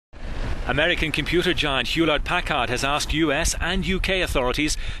American computer giant Hewlett-Packard has asked US and UK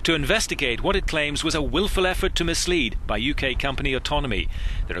authorities to investigate what it claims was a willful effort to mislead by UK company Autonomy.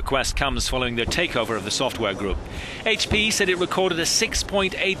 The request comes following their takeover of the software group. HP said it recorded a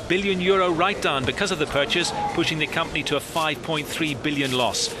 €6.8 billion write-down because of the purchase, pushing the company to a $5.3 billion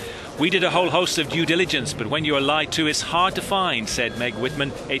loss. "We did a whole host of due diligence, but when you are lied to, it's hard to find," said Meg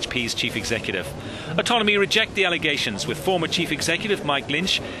Whitman, HP's chief executive. Autonomy reject the allegations, with former Chief Executive Mike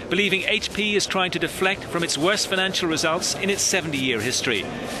Lynch believing HP is trying to deflect from its worst financial results in its 70-year history.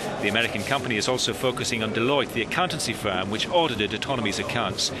 The American company is also focusing on Deloitte, the accountancy firm which audited Autonomy's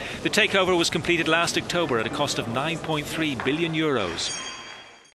accounts. The takeover was completed last October at a cost of €9.3 billion.